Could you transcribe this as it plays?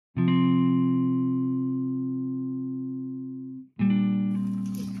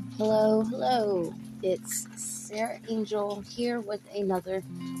Hello. It's Sarah Angel here with another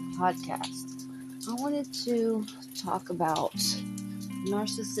podcast. I wanted to talk about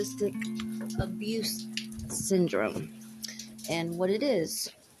narcissistic abuse syndrome and what it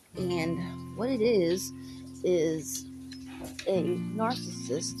is. And what it is a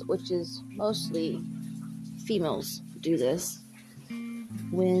narcissist, which is mostly females do this,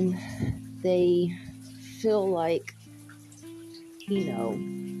 when they feel like,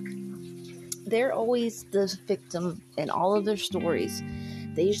 they're always the victim in all of their stories.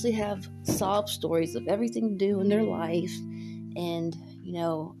 They usually have sob stories of everything to do in their life. And,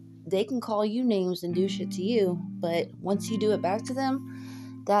 they can call you names and do shit to you. But once you do it back to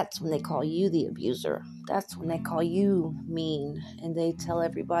them, that's when they call you the abuser. That's when they call you mean. And they tell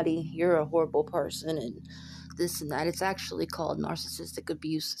everybody you're a horrible person and this and that. It's actually called narcissistic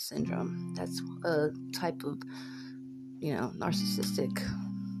abuse syndrome. That's a type of, narcissistic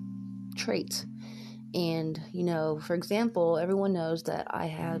trait. And, for example, everyone knows that I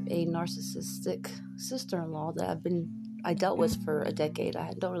have a narcissistic sister-in-law that I dealt with for a decade.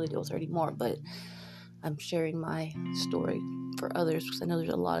 I don't really deal with her anymore, but I'm sharing my story for others because I know there's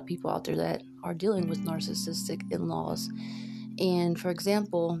a lot of people out there that are dealing with narcissistic in-laws. And for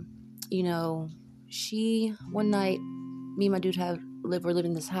example, one night, me and my dude were living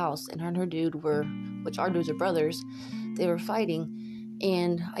in this house, and her and her dude which our dudes are brothers, they were fighting.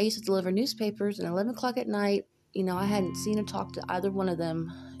 And I used to deliver newspapers, and 11 o'clock at night, I hadn't seen or talked to either one of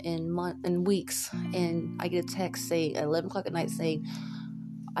them in weeks. And I get a text saying at 11 o'clock at night saying,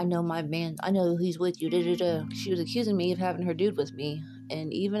 I know my man, I know he's with you. She was accusing me of having her dude with me.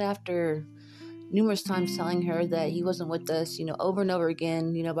 And even after numerous times telling her that he wasn't with us, over and over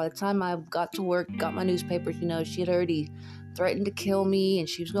again, by the time I got to work, got my newspapers, she had already threatened to kill me, and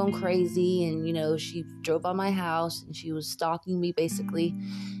she was going crazy, and, she drove by my house, and she was stalking me, basically.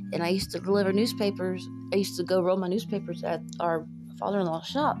 And I used to deliver newspapers. I used to go roll my newspapers at our father-in-law's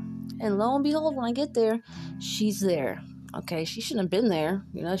shop. And lo and behold, when I get there, she's there. Okay, she shouldn't have been there.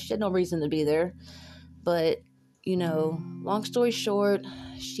 She had no reason to be there. But, long story short,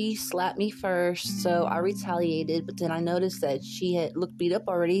 she slapped me first, so I retaliated. But then I noticed that she had looked beat up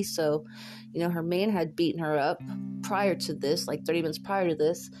already, so, her man had beaten her up prior to this, like 30 minutes prior to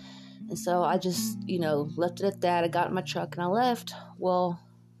this. And so I just, left it at that. I got in my truck and I left. Well,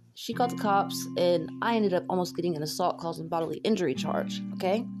 she called the cops, and I ended up almost getting an assault causing bodily injury charge,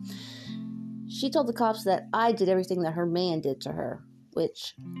 okay? She told the cops that I did everything that her man did to her,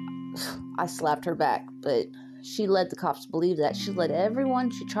 which I slapped her back, but she led the cops to believe that. She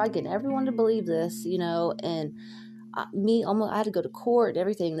tried getting everyone to believe this, and I had to go to court and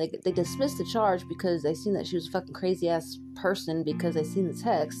everything. They dismissed the charge because they seen that she was a fucking crazy ass person because they seen the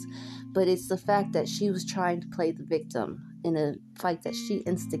text. But it's the fact that she was trying to play the victim in a fight that she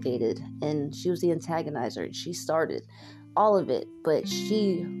instigated, and she was the antagonizer, and she started all of it. But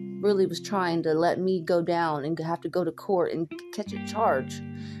she really was trying to let me go down and have to go to court and catch a charge.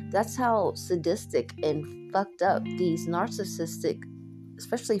 That's how sadistic and fucked up these narcissistic,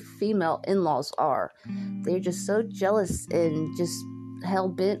 especially female in-laws, are. They're just so jealous and just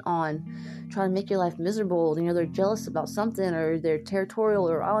hell-bent on trying to make your life miserable. They're jealous about something, or they're territorial,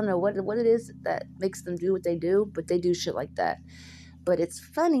 or I don't know what it is that makes them do what they do, but they do shit like that. But it's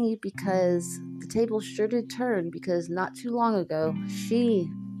funny because the table sure did turn, because not too long ago, she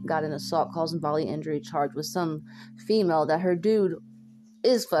got an assault causing bodily injury charge with some female that her dude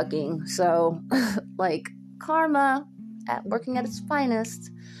is fucking. So, karma working at its finest.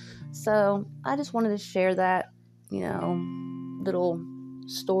 So I just wanted to share that, little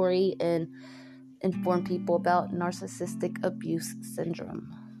story and inform people about narcissistic abuse syndrome.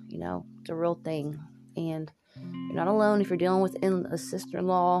 It's a real thing. And you're not alone if you're dealing with a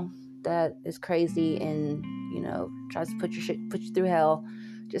sister-in-law that is crazy and, tries to put you through hell.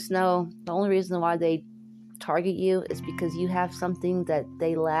 Just know the only reason why they target you is because you have something that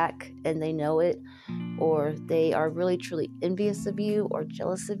they lack and they know it, or they are really truly envious of you or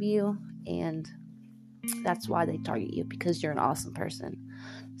jealous of you, and that's why they target you, because you're an awesome person.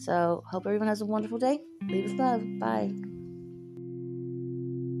 So hope everyone has a wonderful day. Leave with love. Bye.